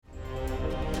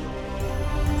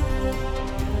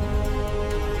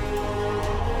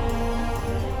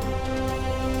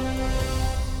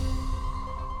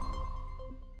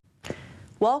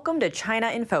Welcome to China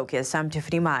in Focus. I'm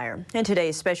Tiffany Meyer. In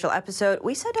today's special episode,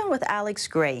 we sat down with Alex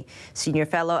Gray, Senior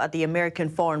Fellow at the American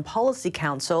Foreign Policy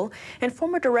Council and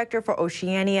former Director for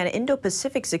Oceania and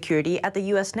Indo-Pacific Security at the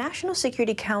U.S. National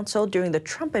Security Council during the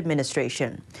Trump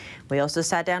administration. We also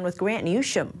sat down with Grant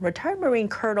Newsham, retired Marine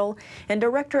Colonel and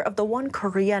Director of the One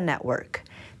Korea Network.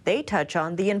 They touch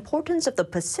on the importance of the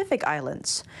Pacific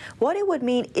Islands, what it would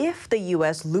mean if the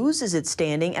U.S. loses its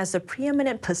standing as the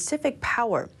preeminent Pacific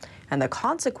power, and the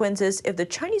consequences if the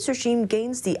Chinese regime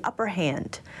gains the upper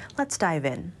hand. Let's dive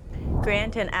in.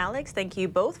 Grant and Alex, thank you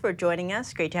both for joining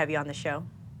us. Great to have you on the show.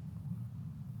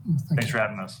 Thanks for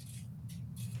having us.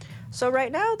 So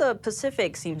right now, the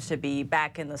Pacific seems to be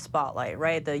back in the spotlight,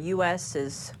 right? The U.S.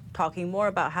 is talking more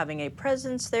about having a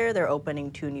presence there. They're opening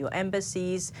 2 new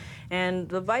embassies. And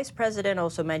the vice president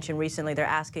also mentioned recently they're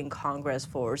asking Congress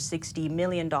for $60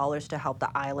 million to help the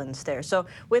islands there. So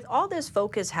with all this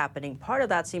focus happening, part of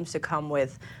that seems to come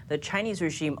with the Chinese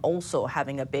regime also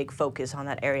having a big focus on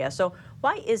that area. So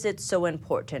why is it so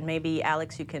important? Maybe,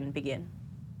 Alex, you can begin.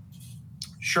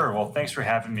 Sure. Well, thanks for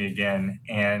having me again.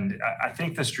 And I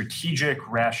think the strategic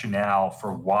rationale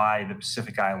for why the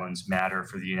Pacific Islands matter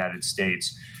for the United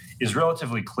States is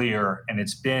relatively clear, and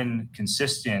it's been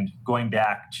consistent going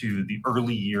back to the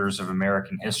early years of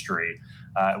American history.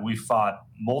 We've fought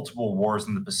multiple wars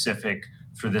in the Pacific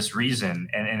for this reason,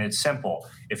 and it's simple.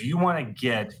 If you want to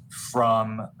get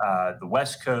from the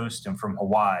West Coast and from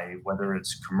Hawaii, whether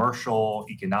it's commercial,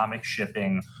 economic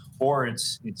shipping, or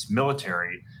it's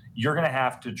military, you're going to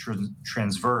have to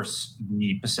transverse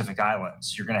the Pacific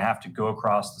Islands. You're going to have to go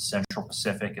across the Central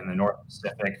Pacific and the North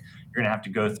Pacific. You're going to have to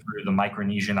go through the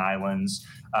Micronesian Islands.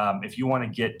 If you want to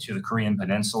get to the Korean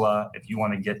Peninsula, if you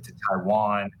want to get to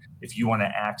Taiwan, if you want to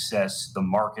access the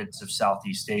markets of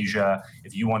Southeast Asia,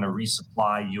 if you want to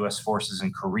resupply U.S. forces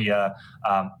in Korea,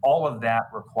 all of that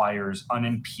requires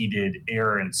unimpeded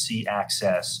air and sea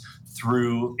access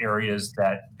through areas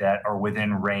that are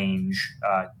within range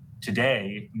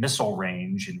today, missile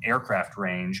range and aircraft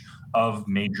range of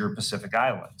major Pacific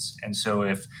Islands. And so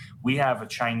if we have a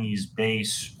Chinese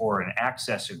base or an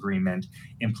access agreement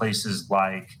in places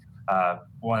like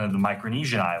one of the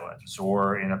Micronesian Islands,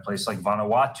 or in a place like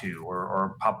Vanuatu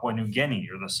or Papua New Guinea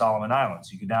or the Solomon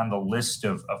Islands, you go down the list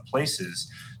of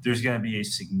places, there's going to be a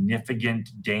significant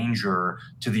danger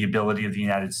to the ability of the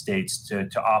United States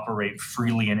to operate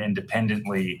freely and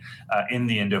independently in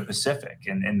the Indo-Pacific.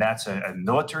 And that's a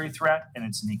military threat, and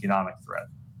it's an economic threat.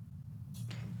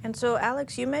 And so,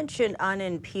 Alex, you mentioned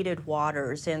unimpeded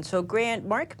waters. And so, Grant,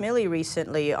 Mark Milley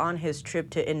recently on his trip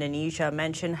to Indonesia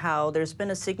mentioned how there's been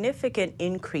a significant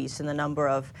increase in the number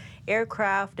of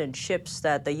aircraft and ships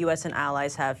that the U.S. and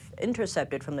allies have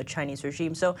intercepted from the Chinese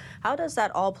regime. So how does that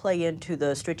all play into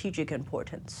the strategic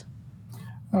importance?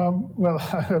 Well,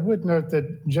 I would note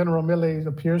that General Milley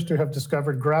appears to have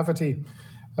discovered gravity.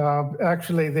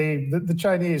 Actually, the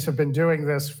Chinese have been doing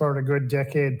this for a good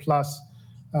decade plus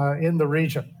in the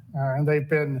region. And they've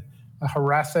been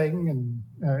harassing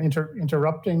and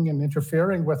interrupting and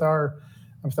interfering with our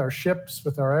ships,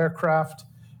 with our aircraft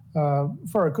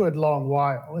for a good long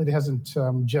while. It hasn't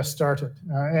just started.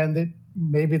 And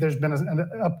maybe there's been an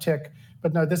uptick,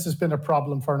 but no, this has been a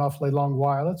problem for an awfully long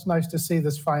while. It's nice to see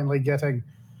this finally getting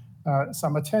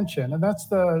some attention. And that's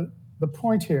the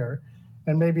point here,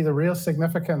 and maybe the real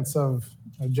significance of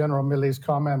General Milley's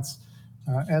comments.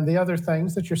 And the other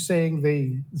things that you're seeing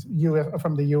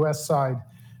from the U.S. side,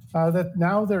 that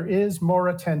now there is more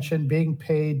attention being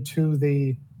paid to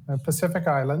the Pacific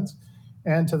Islands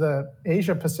and to the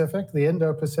Asia-Pacific, the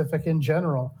Indo-Pacific in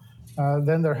general,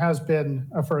 than there has been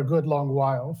for a good long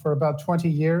while. For about 20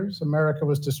 years, America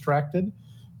was distracted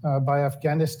by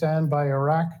Afghanistan, by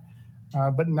Iraq,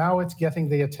 but now it's getting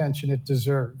the attention it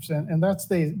deserves. And that's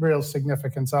the real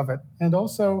significance of it. And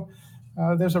also,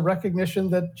 there's a recognition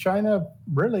that China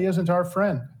really isn't our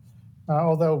friend,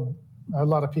 although a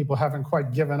lot of people haven't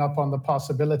quite given up on the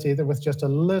possibility that with just a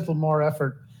little more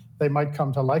effort, they might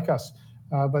come to like us.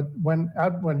 But when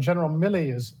General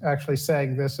Milley is actually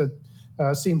saying this, it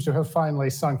seems to have finally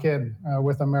sunk in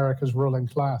with America's ruling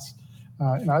class.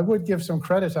 And I would give some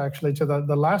credit, actually, to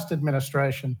the last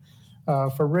administration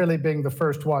for really being the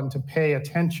first one to pay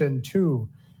attention to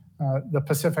the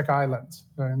Pacific Islands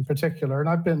in particular. And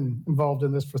I've been involved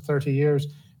in this for 30 years.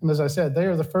 And as I said, they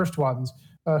are the first ones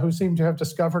who seem to have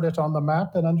discovered it on the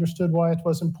map and understood why it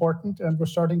was important and were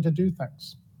starting to do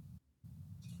things.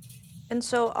 And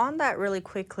so on that really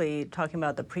quickly, talking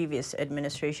about the previous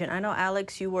administration, I know,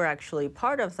 Alex, you were actually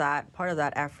part of that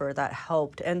effort that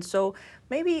helped. And so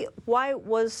maybe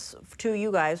to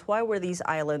you guys, why were these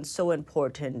islands so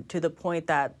important to the point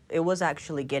that it was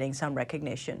actually getting some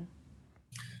recognition?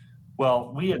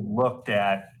 Well, we had looked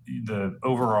at the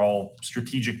overall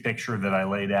strategic picture that I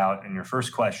laid out in your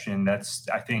first question. That's,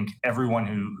 I think, everyone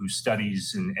who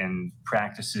studies and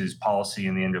practices policy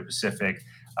in the Indo-Pacific.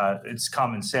 It's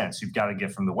common sense. You've got to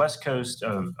get from the west coast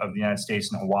of the United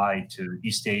States and Hawaii to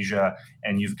East Asia,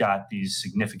 and you've got these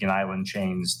significant island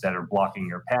chains that are blocking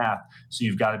your path. So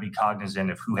you've got to be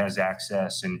cognizant of who has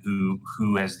access and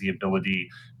who has the ability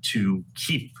to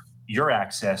keep your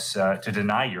access, to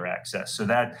deny your access. So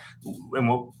that,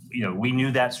 and we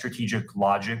knew that strategic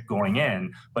logic going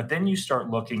in, but then you start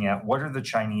looking at what are the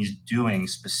Chinese doing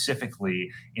specifically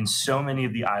in so many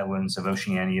of the islands of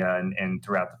Oceania and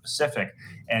throughout the Pacific.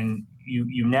 And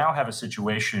you now have a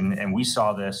situation, and we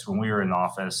saw this when we were in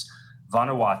office,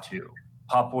 Vanuatu,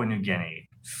 Papua New Guinea,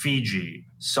 Fiji,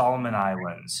 Solomon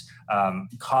Islands,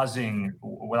 causing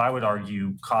what I would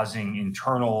argue causing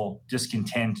internal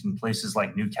discontent in places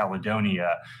like New Caledonia,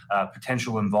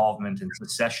 potential involvement in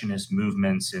secessionist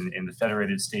movements in the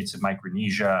Federated States of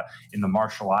Micronesia, in the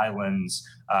Marshall Islands,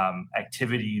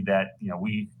 activity that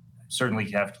we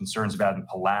certainly have concerns about in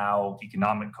Palau,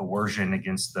 economic coercion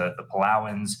against the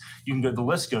Palauans. You can go, the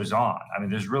list goes on. I mean,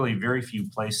 there's really very few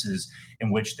places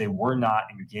in which they were not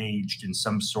engaged in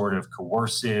some sort of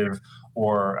coercive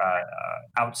or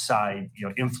outside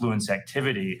influence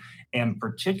activity. And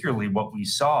particularly what we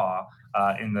saw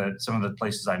in some of the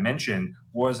places I mentioned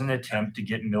was an attempt to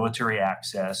get military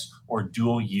access or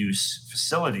dual use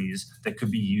facilities that could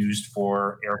be used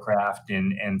for aircraft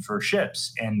and for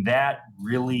ships. And that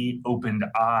really opened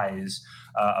eyes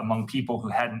among people who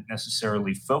hadn't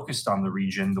necessarily focused on the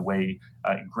region the way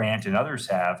Grant and others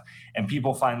have. And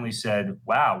people finally said,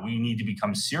 wow, we need to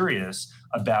become serious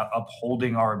about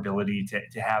upholding our ability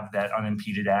to have that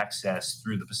unimpeded access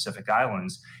through the Pacific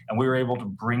Islands. And we were able to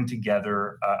bring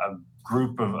together a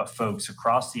group of folks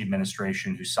across the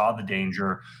administration who saw the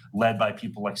danger, led by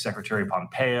people like Secretary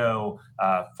Pompeo,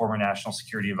 former National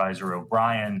Security Advisor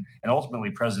O'Brien, and ultimately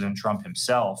President Trump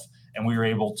himself. And we were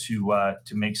able to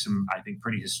make some, I think,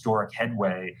 pretty historic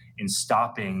headway in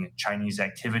stopping Chinese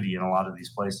activity in a lot of these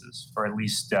places, or at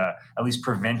least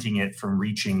preventing it from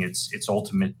reaching its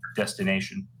ultimate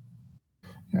destination.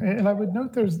 And I would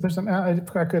note there's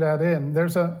if I could add in,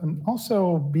 there's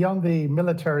also beyond the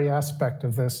military aspect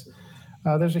of this,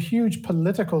 there's a huge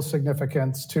political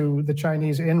significance to the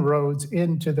Chinese inroads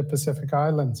into the Pacific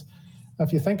Islands.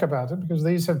 If you think about it, because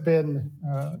these have been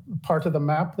part of the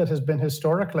map that has been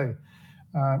historically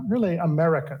really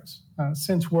America's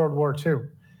since World War II.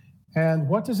 And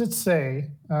what does it say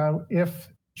if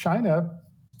China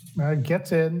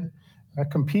gets in,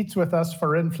 competes with us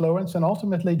for influence, and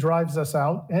ultimately drives us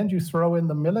out, and you throw in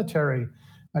the military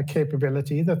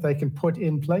capability that they can put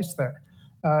in place there?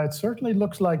 It certainly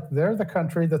looks like they're the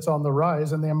country that's on the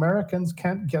rise, and the Americans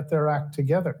can't get their act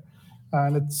together.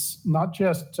 And it's not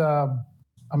just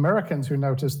Americans who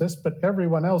notice this, but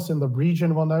everyone else in the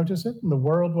region will notice it, and the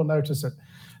world will notice it.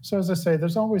 So as I say,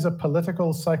 there's always a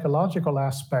political, psychological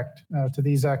aspect to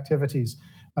these activities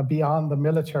beyond the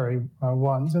military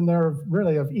ones, and they're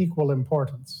really of equal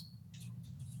importance.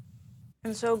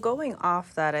 And so going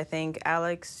off that, I think,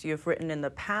 Alex, you've written in the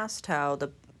past how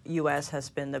the U.S. has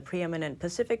been the preeminent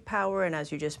Pacific power, and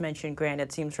as you just mentioned, Grant,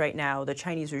 it seems right now the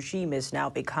Chinese regime is now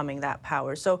becoming that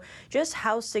power. So just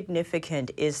how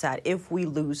significant is that if we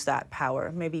lose that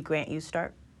power? Maybe, Grant, you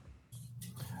start.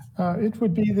 It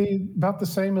would be about the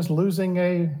same as losing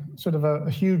a sort of a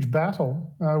huge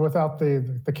battle without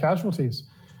the casualties.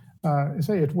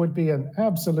 It would be an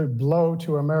absolute blow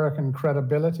to American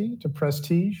credibility, to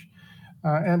prestige,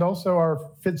 and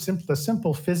also the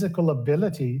simple physical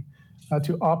ability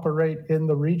to operate in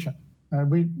the region.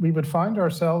 We would find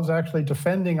ourselves actually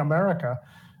defending America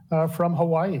from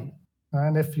Hawaii.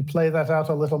 And if you play that out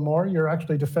a little more, you're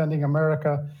actually defending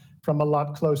America from a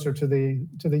lot closer to the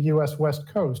U.S.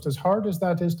 West Coast, as hard as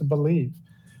that is to believe,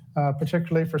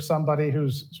 particularly for somebody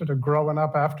who's sort of growing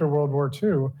up after World War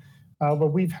II.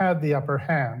 But we've had the upper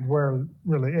hand where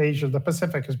really Asia, the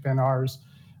Pacific has been ours.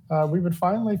 We would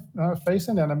finally face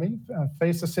an enemy,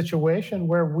 face a situation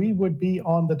where we would be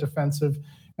on the defensive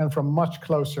and from much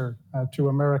closer to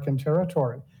American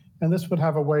territory. And this would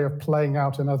have a way of playing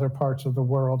out in other parts of the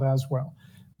world as well.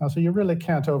 So you really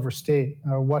can't overstate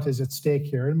what is at stake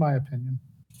here, in my opinion.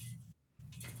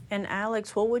 And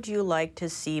Alex, what would you like to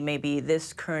see maybe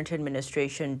this current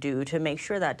administration do to make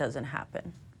sure that doesn't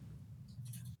happen?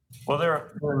 Well, there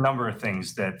are a number of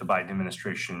things that the Biden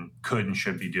administration could and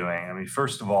should be doing. I mean,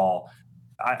 first of all,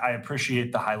 I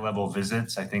appreciate the high-level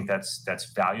visits. I think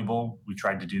that's valuable. We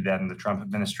tried to do that in the Trump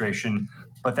administration,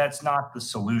 but that's not the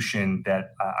solution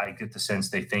that I get the sense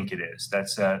they think it is.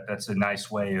 That's a nice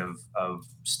way of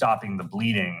stopping the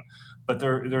bleeding, But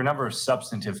there are a number of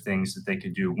substantive things that they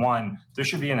could do. One, there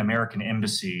should be an American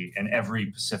embassy in every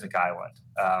Pacific island.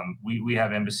 We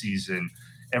have embassies in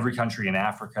every country in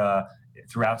Africa,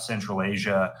 throughout Central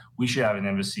Asia. We should have an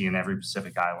embassy in every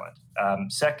Pacific island.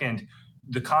 Second,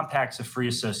 the compacts of free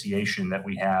association that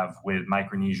we have with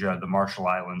Micronesia, the Marshall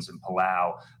Islands, and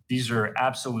Palau, these are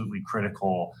absolutely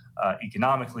critical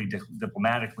economically,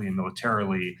 diplomatically, and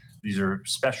militarily. These are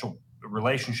special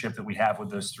relationship that we have with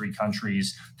those three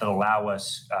countries that allow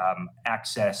us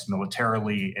access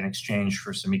militarily in exchange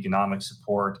for some economic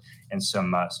support and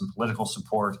some political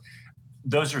support.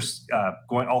 Those are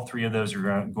all three of those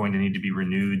are going to need to be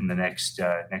renewed in the next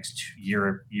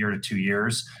year to 2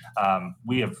 years.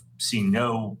 We have seen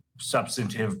no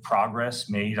substantive progress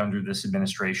made under this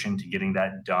administration to getting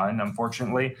that done,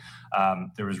 unfortunately.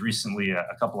 There was recently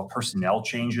a couple of personnel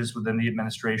changes within the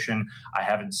administration. I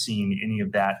haven't seen any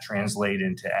of that translate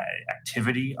into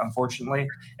activity, unfortunately.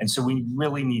 And so we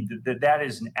really need that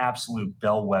is an absolute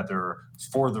bellwether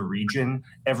for the region.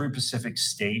 Every Pacific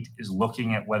state is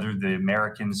looking at whether the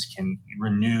Americans can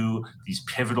renew these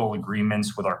pivotal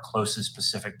agreements with our closest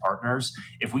Pacific partners.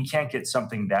 If we can't get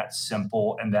something that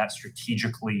simple and that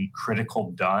strategically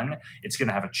critical done, it's going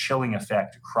to have a chilling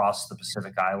effect across the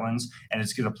Pacific Islands, and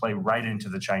it's going to play right into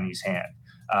the Chinese hand.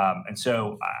 And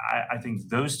so I think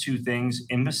those two things,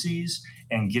 embassies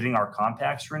and getting our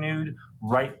compacts renewed,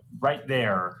 right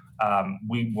there,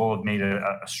 we will have made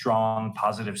a strong,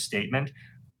 positive statement.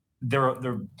 There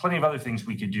are plenty of other things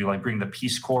we could do, like bring the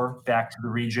Peace Corps back to the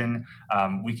region.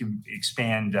 We can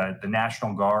expand. The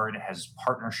National Guard has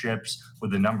partnerships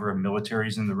with a number of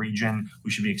militaries in the region.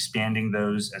 We should be expanding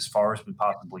those as far as we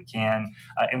possibly can.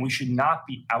 And we should not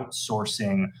be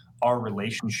outsourcing our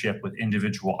relationship with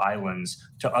individual islands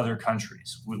to other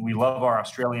countries. We love our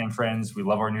Australian friends, we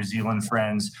love our New Zealand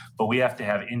friends, but we have to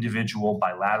have individual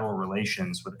bilateral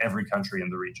relations with every country in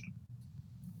the region.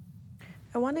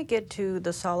 I want to get to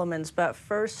the Solomons, but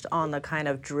first on the kind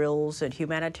of drills and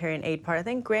humanitarian aid part. I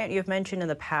think, Grant, you've mentioned in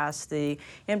the past the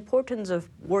importance of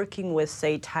working with,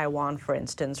 say, Taiwan, for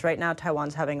instance. Right now,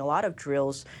 Taiwan's having a lot of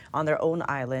drills on their own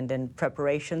island in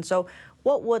preparation. So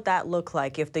what would that look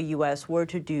like if the U.S. were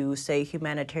to do, say,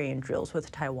 humanitarian drills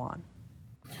with Taiwan?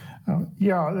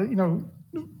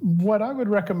 What I would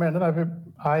recommend, and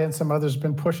I and some others have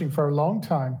been pushing for a long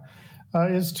time,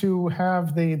 is to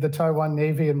have the Taiwan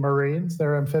Navy and Marines,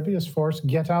 their amphibious force,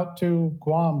 get out to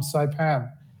Guam, Saipan,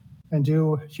 and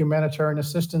do humanitarian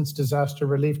assistance, disaster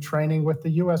relief training with the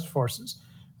U.S. forces.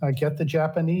 Get the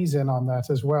Japanese in on that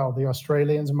as well. The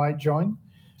Australians might join.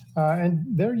 And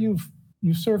there you've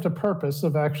served a purpose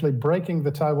of actually breaking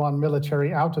the Taiwan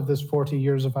military out of this 40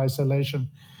 years of isolation.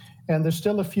 And there's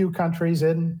still a few countries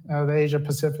in the Asia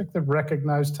Pacific that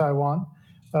recognize Taiwan.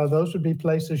 Those would be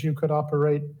places you could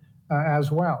operate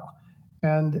as well.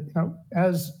 And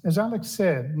as Alex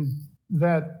said,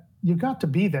 that you've got to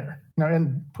be there.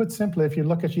 And put simply, if you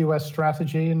look at U.S.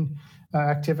 strategy and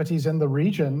activities in the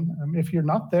region, if you're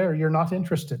not there, you're not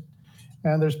interested.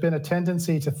 And there's been a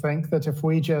tendency to think that if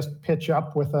we just pitch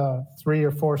up with a 3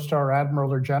 or 4 star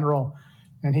admiral or general,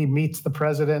 and he meets the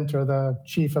president or the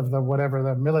chief of the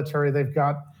military they've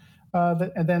got,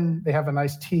 and then they have a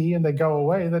nice tea and they go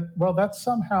away, that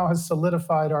somehow has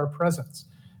solidified our presence.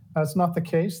 That's not the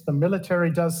case. The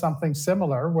military does something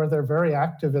similar where they're very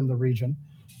active in the region,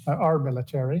 our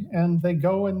military, and they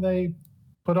go and they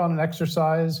put on an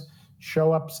exercise,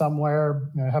 show up somewhere,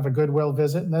 have a goodwill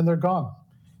visit, and then they're gone.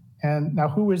 And now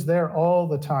who is there all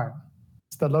the time?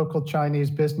 It's the local Chinese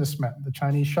businessmen, the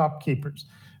Chinese shopkeepers,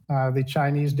 the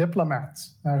Chinese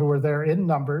diplomats who are there in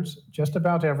numbers just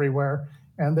about everywhere,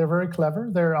 and they're very clever.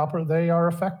 They are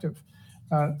effective.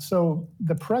 So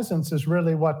the presence is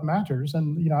really what matters.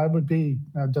 And I would be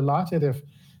delighted if,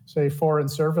 say, foreign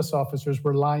service officers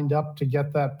were lined up to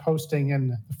get that posting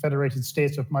in the Federated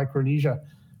States of Micronesia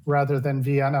rather than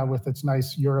Vienna with its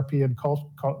nice European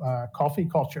coffee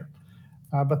culture.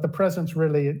 But the presence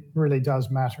really does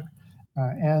matter.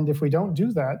 And if we don't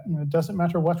do that, it doesn't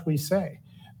matter what we say,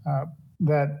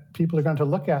 that people are going to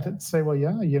look at it and say, well,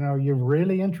 yeah, you're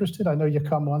really interested. I know you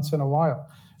come once in a while.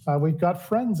 We've got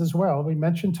friends as well. We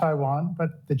mentioned Taiwan, but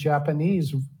the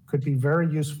Japanese could be very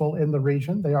useful in the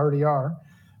region. They already are,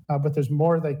 but there's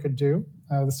more they could do.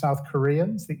 The South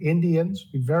Koreans, the Indians,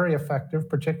 be very effective,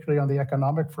 particularly on the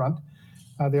economic front.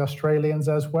 The Australians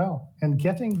as well. And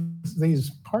getting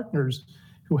these partners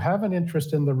who have an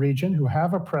interest in the region, who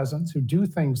have a presence, who do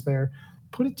things there,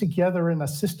 put it together in a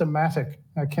systematic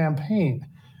campaign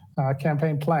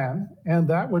plan, and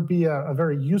that would be a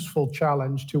very useful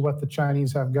challenge to what the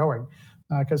Chinese have going,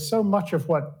 because so much of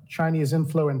what Chinese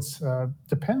influence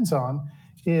depends on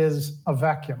is a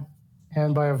vacuum.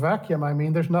 And by a vacuum, I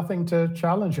mean there's nothing to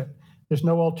challenge it. There's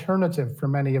no alternative for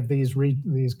many of these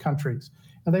countries.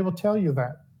 And they will tell you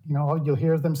that. You'll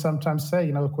hear them sometimes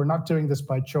say, look, we're not doing this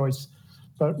by choice,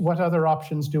 but what other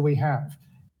options do we have?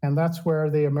 And that's where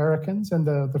the Americans and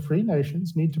the free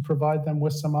nations need to provide them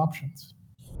with some options.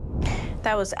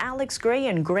 That was Alex Gray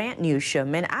and Grant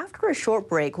Newsham. And after a short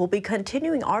break, we'll be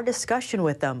continuing our discussion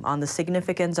with them on the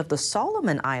significance of the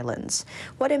Solomon Islands,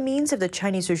 what it means if the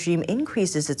Chinese regime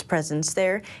increases its presence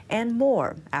there, and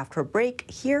more after a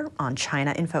break here on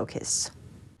China in Focus.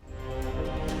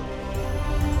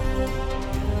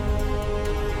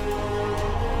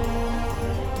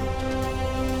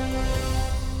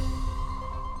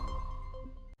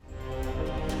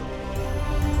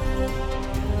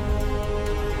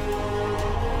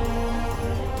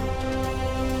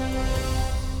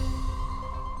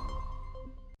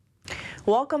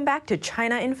 Welcome back to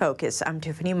China in Focus. I'm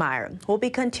Tiffany Meyer. We'll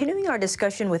be continuing our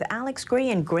discussion with Alex Gray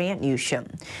and Grant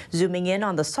Newsham, zooming in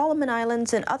on the Solomon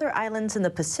Islands and other islands in the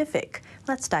Pacific.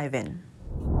 Let's dive in.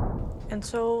 And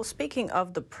so, speaking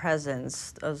of the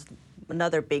presence,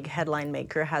 another big headline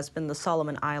maker has been the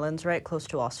Solomon Islands, right, close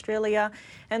to Australia.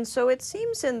 And so it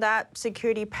seems in that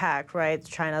security pact, right,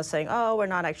 China's saying, oh, we're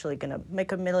not actually going to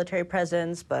make a military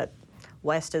presence, but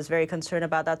West is very concerned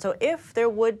about that. So if there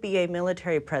would be a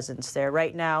military presence there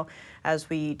right now, as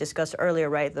we discussed earlier,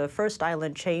 right, the first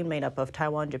island chain made up of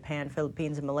Taiwan, Japan,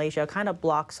 Philippines, and Malaysia kind of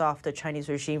blocks off the Chinese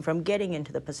regime from getting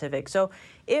into the Pacific. So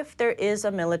if there is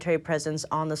a military presence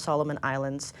on the Solomon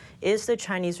Islands, is the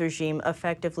Chinese regime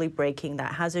effectively breaking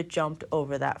that? Has it jumped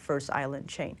over that first island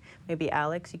chain? Maybe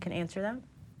Alex, you can answer that.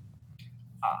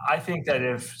 I think that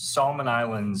if Solomon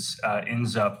Islands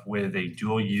ends up with a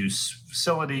dual-use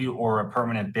facility or a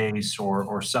permanent base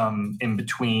or some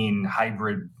in-between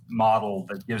hybrid model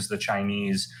that gives the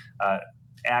Chinese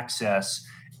access,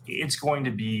 it's going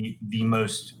to be the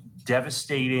most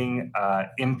devastating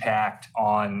impact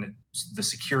on the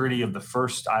security of the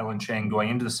first island chain going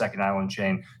into the second island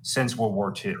chain since World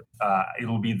War II.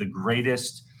 It'll be the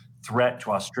greatest threat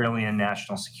to Australian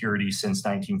national security since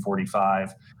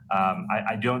 1945.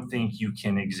 I don't think you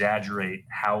can exaggerate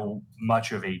how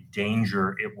much of a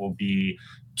danger it will be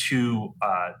to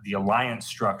the alliance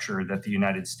structure that the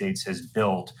United States has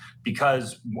built,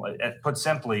 because, put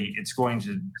simply, it's going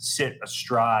to sit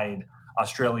astride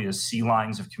Australia's sea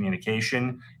lines of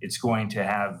communication. It's going to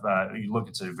have,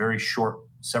 it's a very short,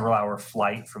 several-hour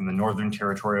flight from the Northern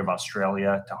Territory of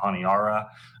Australia to Honiara.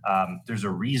 There's a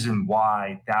reason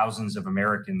why thousands of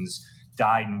Americans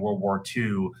died in World War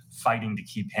II fighting to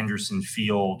keep Henderson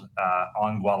Field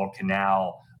on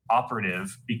Guadalcanal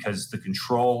operative, because the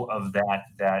control of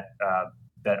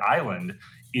that island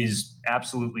is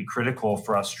absolutely critical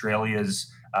for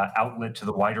Australia's outlet to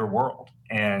the wider world.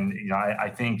 And I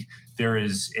think there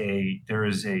is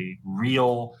a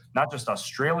real, not just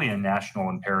Australian national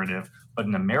imperative, but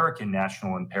an American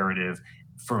national imperative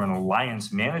from an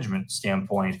alliance management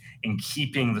standpoint in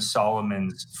keeping the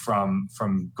Solomons from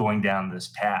going down this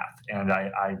path. And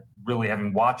I really,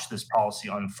 having watched this policy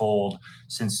unfold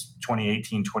since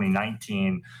 2018,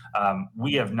 2019,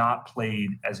 we have not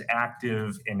played as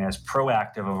active and as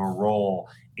proactive of a role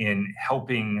in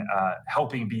helping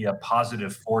be a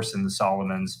positive force in the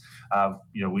Solomons.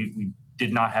 We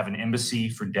did not have an embassy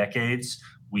for decades.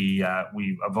 We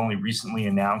have only recently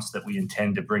announced that we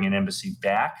intend to bring an embassy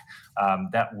back.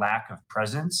 That lack of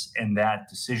presence and that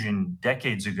decision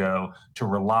decades ago to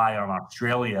rely on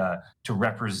Australia to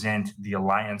represent the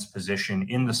alliance position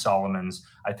in the Solomons,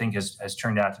 I think has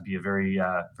turned out to be a very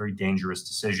dangerous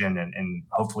decision, and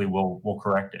hopefully we'll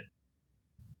correct it.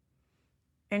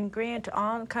 And Grant,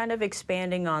 on kind of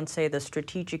expanding on, say, the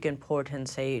strategic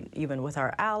importance, say, even with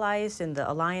our allies and the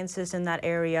alliances in that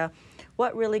area,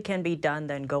 what really can be done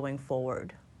then going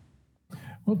forward?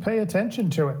 Well, pay attention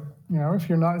to it. If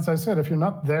you're not, as I said, if you're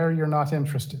not there, you're not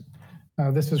interested.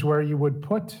 This is where you would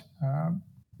put,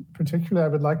 particularly, I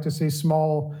would like to see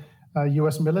small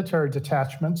U.S. military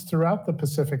detachments throughout the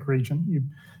Pacific region. You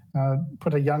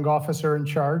put a young officer in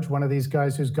charge, one of these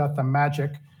guys who's got the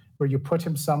magic, where you put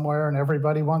him somewhere and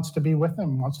everybody wants to be with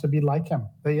him, wants to be like him.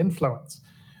 They influence.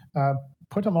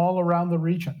 Put them all around the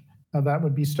region. Now, that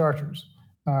would be starters.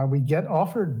 We get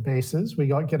offered bases. We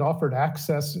get offered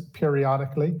access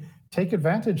periodically. Take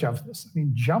advantage of this. I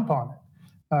mean, jump on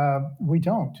it. We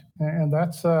don't. And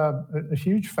that's a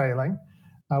huge failing.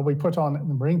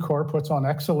 The Marine Corps puts on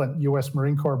excellent U.S.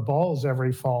 Marine Corps balls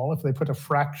every fall. If they put a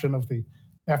fraction of the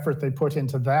effort they put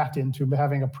into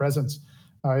having a presence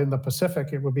in the Pacific,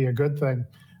 it would be a good thing.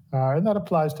 And that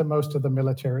applies to most of the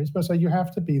militaries. But so you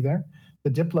have to be there.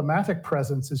 The diplomatic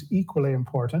presence is equally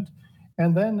important.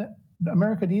 And then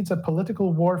America needs a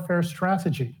political warfare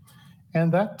strategy.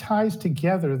 And that ties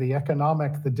together the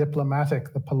economic, the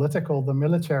diplomatic, the political, the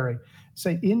military,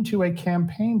 say, into a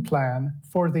campaign plan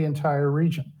for the entire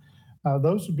region.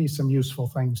 Those would be some useful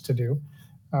things to do.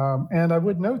 And I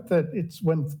would note that it's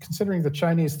when considering the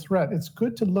Chinese threat, it's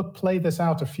good to play this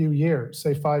out a few years,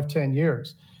 say 5-10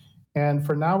 years. And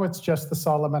for now, it's just the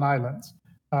Solomon Islands.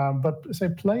 But say,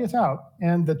 play it out.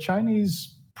 And the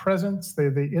Chinese presence,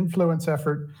 the influence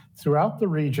effort throughout the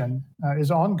region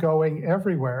is ongoing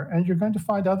everywhere. And you're going to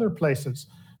find other places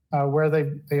where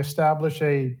they establish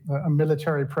a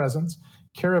military presence.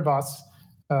 Kiribati,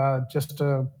 just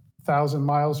 1,000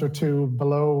 miles or two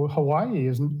below Hawaii,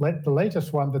 is the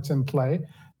latest one that's in play.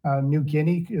 New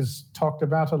Guinea is talked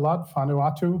about a lot,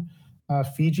 Vanuatu.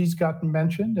 Fiji's gotten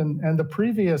mentioned, and the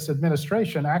previous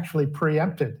administration actually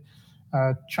preempted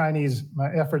Chinese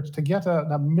efforts to get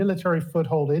a military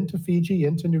foothold into Fiji,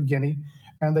 into New Guinea,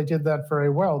 and they did that very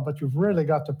well, but you've really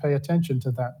got to pay attention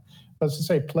to that. But as I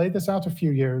say, play this out a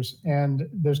few years, and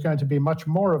there's going to be much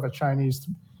more of a Chinese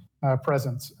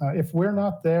presence if we're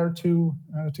not there to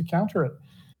counter it.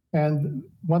 And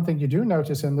one thing you do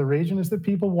notice in the region is that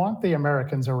people want the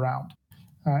Americans around,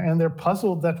 and they're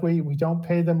puzzled that we don't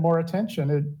pay them more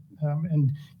attention.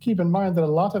 And keep in mind that a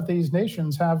lot of these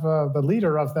nations have the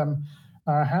leader of them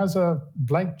has a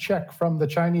blank check from the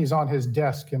Chinese on his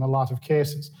desk in a lot of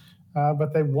cases,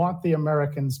 but they want the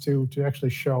Americans to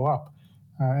actually show up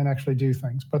and actually do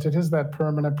things. But it is that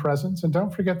permanent presence. And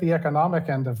don't forget the economic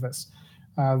end of this,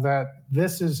 that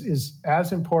this is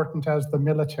as important as the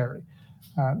military,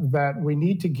 that we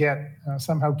need to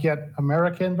somehow get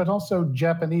American, but also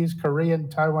Japanese, Korean,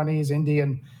 Taiwanese,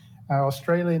 Indian,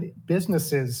 Australian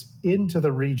businesses into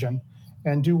the region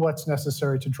and do what's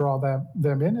necessary to draw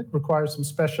them in. It requires some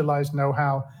specialized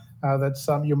know-how that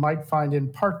some you might find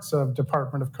in parts of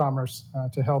Department of Commerce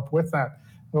to help with that.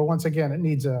 But once again, it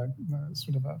needs a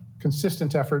sort of a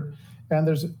consistent effort, and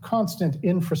there's constant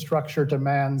infrastructure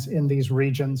demands in these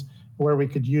regions where we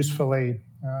could usefully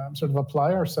sort of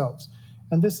apply ourselves.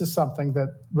 And this is something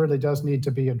that really does need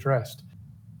to be addressed.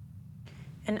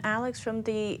 And Alex, from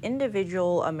the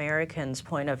individual American's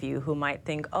point of view, who might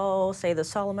think, oh, say the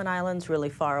Solomon Islands really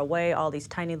far away, all these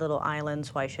tiny little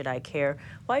islands, why should I care?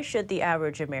 Why should the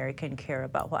average American care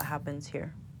about what happens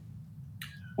here?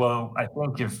 Well, I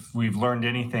think if we've learned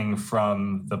anything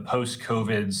from the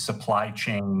post-COVID supply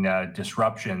chain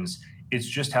disruptions, it's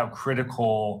just how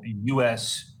critical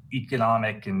U.S.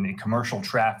 economic and commercial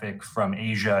traffic from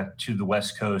Asia to the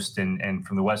West Coast and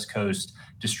from the West Coast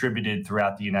distributed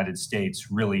throughout the United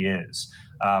States really is.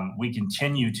 We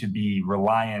continue to be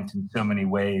reliant in so many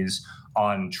ways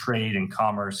on trade and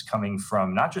commerce coming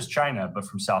from not just China, but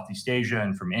from Southeast Asia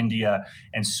and from India.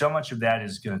 And so much of that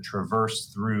is going to traverse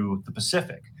through the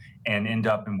Pacific and end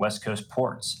up in West Coast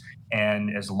ports.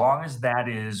 And as long as that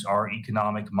is our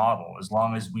economic model, as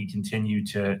long as we continue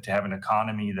to have an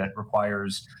economy that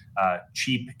requires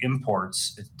cheap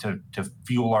imports to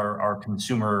fuel our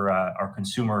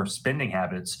consumer spending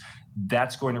habits,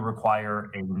 that's going to require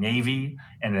a Navy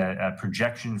and a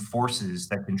projection forces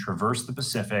that can traverse the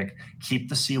Pacific, keep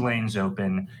the sea lanes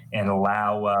open, and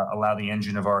allow the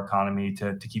engine of our economy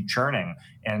to keep churning.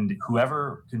 And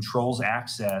whoever controls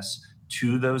access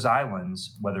to those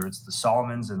islands, whether it's the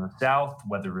Solomons in the south,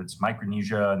 whether it's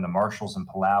Micronesia and the Marshalls and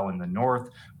Palau in the north,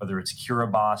 whether it's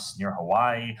Kiribati near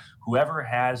Hawaii, whoever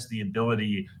has the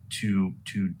ability to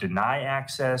deny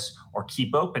access or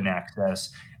keep open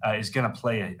access is going to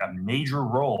play a major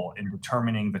role in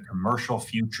determining the commercial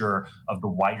future of the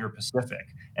wider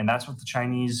Pacific. And that's what the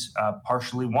Chinese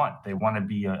partially want. They want to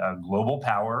be a global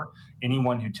power.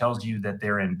 Anyone who tells you that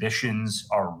their ambitions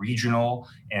are regional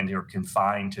and they're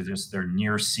confined to just their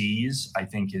near seas, I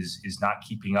think is not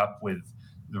keeping up with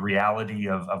the reality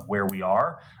of where we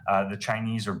are. The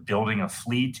Chinese are building a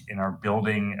fleet and are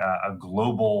building a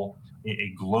global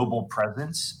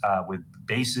presence with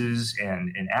bases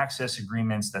and access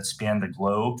agreements that span the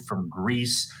globe from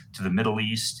Greece to the Middle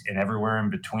East and everywhere in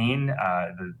between,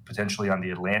 potentially on the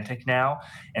Atlantic now.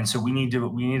 And so we need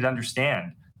to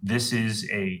understand this is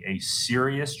a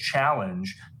serious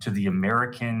challenge to the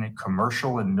American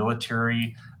commercial and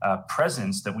military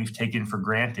presence that we've taken for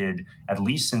granted, at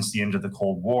least since the end of the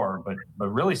Cold War, but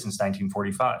really since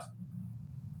 1945.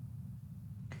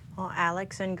 Well,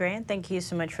 Alex and Grant, thank you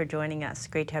so much for joining us.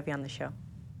 Great to have you on the show.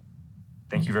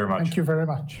 Thank you very much. Thank you very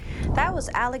much. That was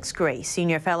Alex Gray,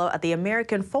 Senior Fellow at the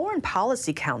American Foreign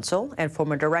Policy Council and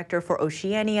former Director for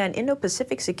Oceania and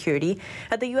Indo-Pacific Security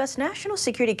at the U.S. National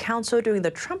Security Council during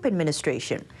the Trump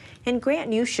administration, and Grant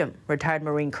Newsham, retired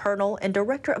Marine Colonel and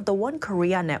Director of the One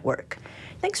Korea Network.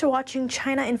 Thanks for watching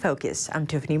China in Focus. I'm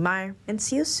Tiffany Meyer, and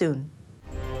see you soon.